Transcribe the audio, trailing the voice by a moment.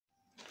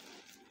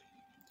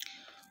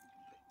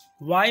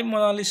Why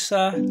Mona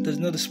Lisa does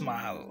not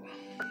smile?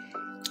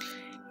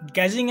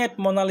 Gazing at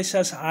Mona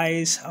Lisa's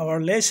eyes,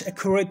 our less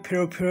accurate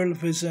peripheral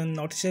vision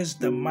notices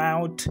the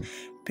mouth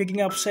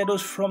picking up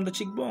shadows from the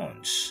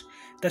cheekbones.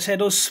 The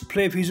shadows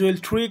play visual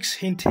tricks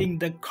hinting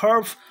the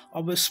curve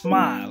of a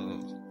smile.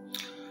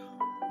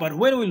 But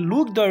when we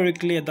look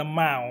directly at the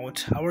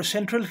mouth, our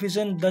central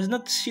vision does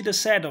not see the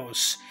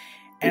shadows,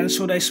 and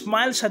so the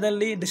smile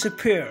suddenly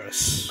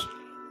disappears.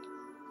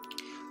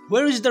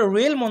 Where is the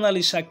real Mona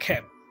Lisa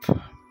kept?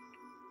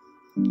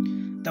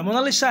 The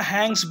Mona Lisa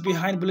hangs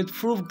behind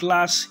bulletproof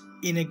glass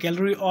in a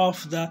gallery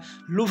of the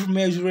Louvre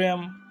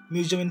Museum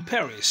in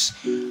Paris,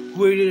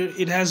 where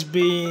it has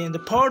been the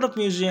part of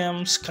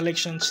museum's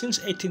collection since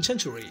 18th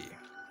century.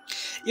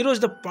 It was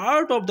the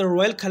part of the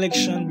royal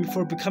collection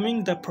before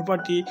becoming the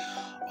property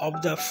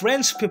of the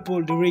French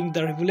people during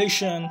the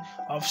Revolution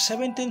of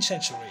 17th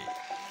century.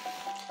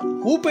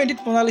 Who painted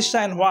Mona Lisa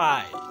and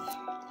why?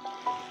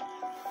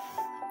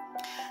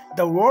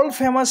 The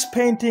world-famous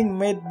painting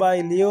made by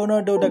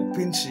Leonardo da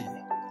Vinci,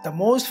 the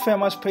most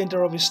famous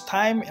painter of his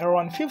time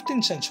around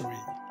 15th century.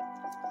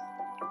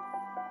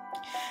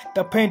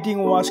 The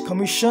painting was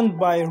commissioned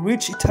by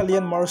rich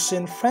Italian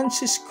merchant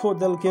Francesco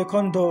del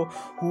Giocondo,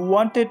 who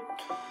wanted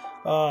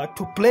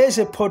to place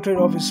a portrait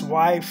of his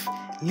wife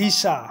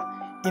Lisa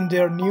in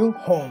their new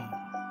home.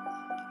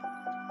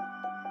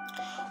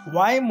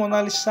 Why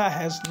Mona Lisa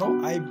has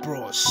no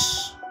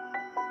eyebrows?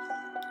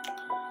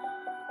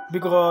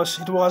 Because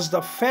it was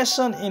the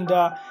fashion in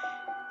the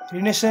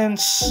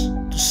Renaissance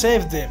to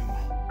shave them.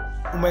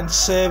 Women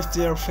shaved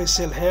their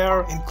facial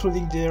hair,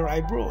 including their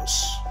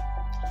eyebrows.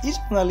 Is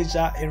Mona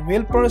Lisa a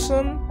real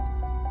person?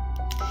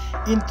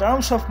 In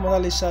terms of Mona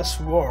Lisa's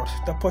worth,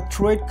 the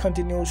portrait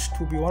continues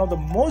to be one of the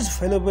most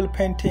valuable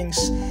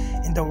paintings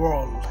in the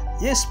world.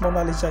 Yes,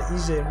 Mona Lisa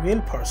is a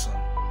real person.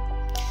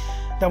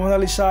 The Mona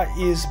Lisa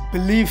is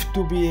believed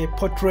to be a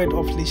portrait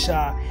of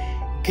Lisa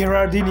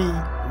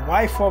Gherardini,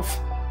 wife of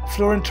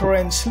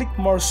Florentine slick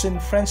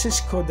merchant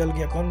Francesco del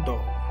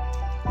Giocondo.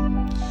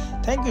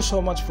 Thank you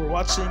so much for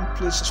watching.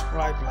 Please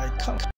subscribe, like, comment.